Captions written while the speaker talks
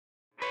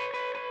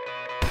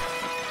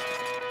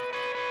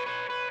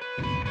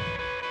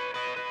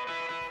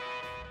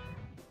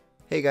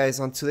Hey guys,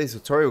 on today's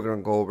tutorial we're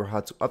going to go over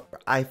how to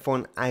update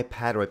iPhone,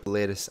 iPad, or the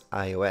latest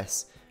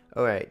iOS.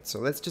 Alright, so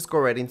let's just go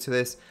right into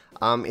this.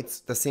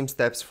 It's the same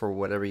steps for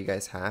whatever you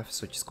guys have,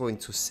 so just go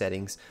into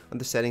settings.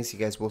 Under settings you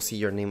guys will see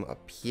your name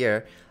up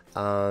here.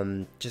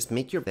 Just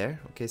make your there,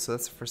 okay, so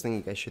that's the first thing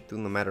you guys should do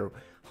no matter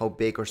how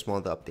big or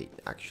small the update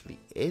actually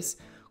is.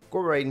 Go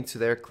right into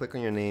there, click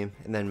on your name,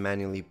 and then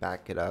manually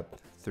back it up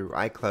through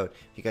iCloud.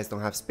 If you guys don't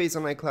have space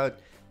on iCloud,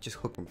 just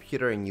hook your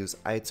computer and use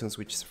iTunes,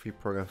 which is a free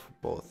program for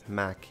both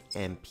Mac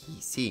and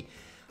PC.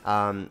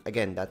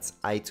 Again, that's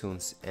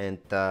iTunes, and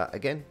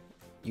again,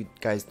 you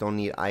guys don't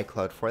need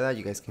iCloud for that.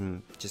 You guys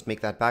can just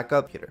make that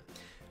backup here.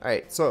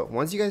 Alright, so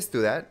once you guys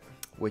do that,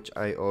 which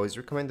I always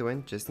recommend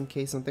doing just in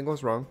case something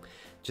goes wrong,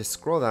 just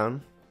scroll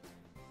down,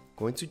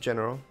 go into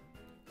General,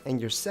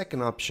 and your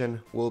second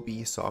option will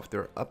be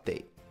Software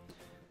Update.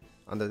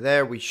 Under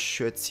there, we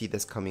should see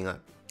this coming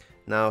up.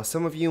 Now,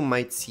 some of you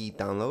might see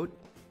Download,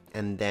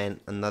 and then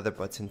another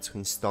button to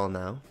install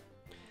now.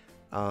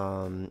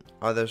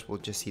 Others will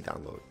just see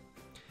download.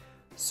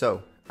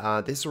 So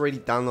this is already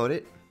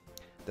downloaded.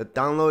 The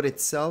download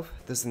itself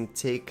doesn't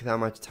take that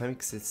much time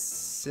because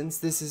since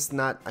this is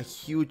not a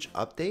huge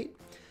update,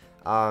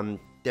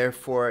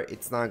 therefore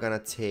it's not gonna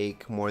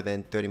take more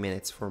than 30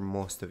 minutes for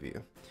most of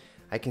you.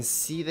 I can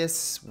see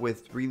this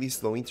with really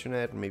slow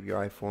internet, maybe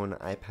your iPhone,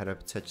 iPad, or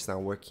touch is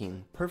not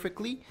working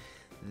perfectly.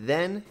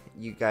 Then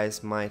you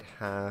guys might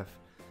have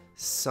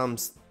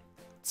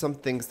some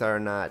things that are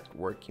not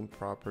working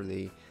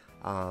properly.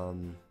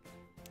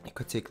 It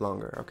could take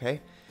longer, okay?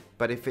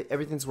 But if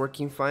everything's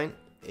working fine,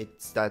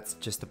 that's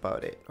just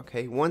about it,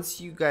 okay? Once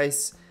you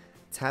guys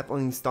tap on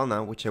install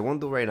now, which I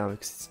won't do right now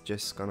because it's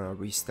just gonna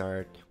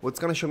restart. Well, it's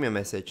gonna show me a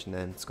message and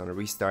then it's gonna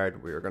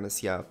restart. We're gonna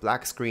see a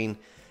black screen,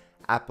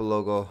 Apple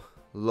logo,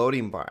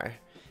 loading bar,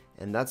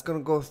 and that's gonna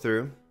go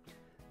through.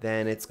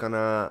 Then it's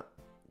gonna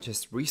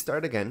just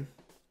restart again,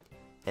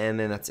 and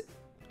then that's it.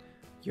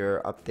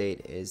 Your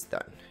update is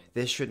done.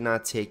 This should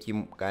not take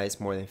you guys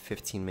more than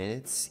 15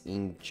 minutes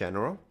in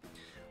general.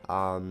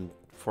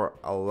 For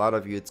a lot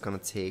of you, it's gonna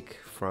take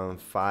from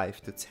 5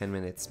 to 10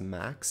 minutes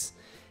max.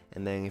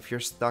 And then if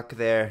you're stuck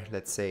there,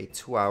 let's say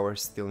 2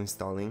 hours still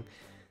installing,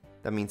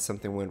 that means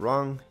something went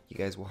wrong. You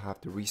guys will have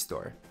to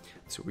restore.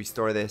 To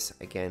restore this,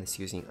 again, it's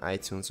using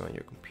iTunes on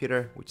your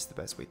computer, which is the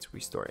best way to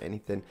restore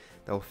anything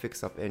that will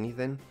fix up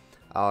anything.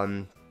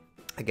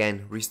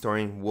 Again,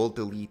 restoring will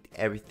delete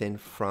everything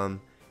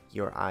from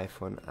your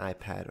iPhone,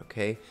 iPad,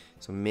 okay?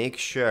 So make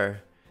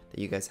sure that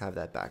you guys have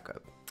that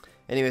backup.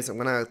 Anyways, I'm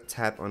gonna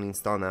tap on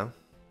install now.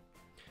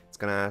 It's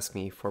gonna ask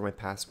me for my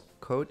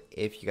passcode.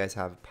 If you guys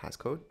have a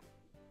passcode,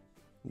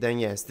 then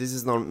yes, this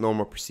is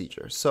normal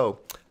procedure.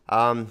 So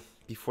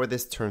before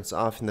this turns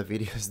off and the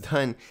video is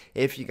done,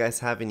 if you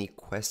guys have any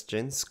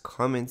questions,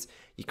 comments,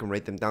 you can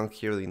write them down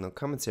clearly in the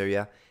comments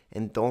area,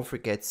 and don't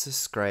forget to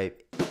subscribe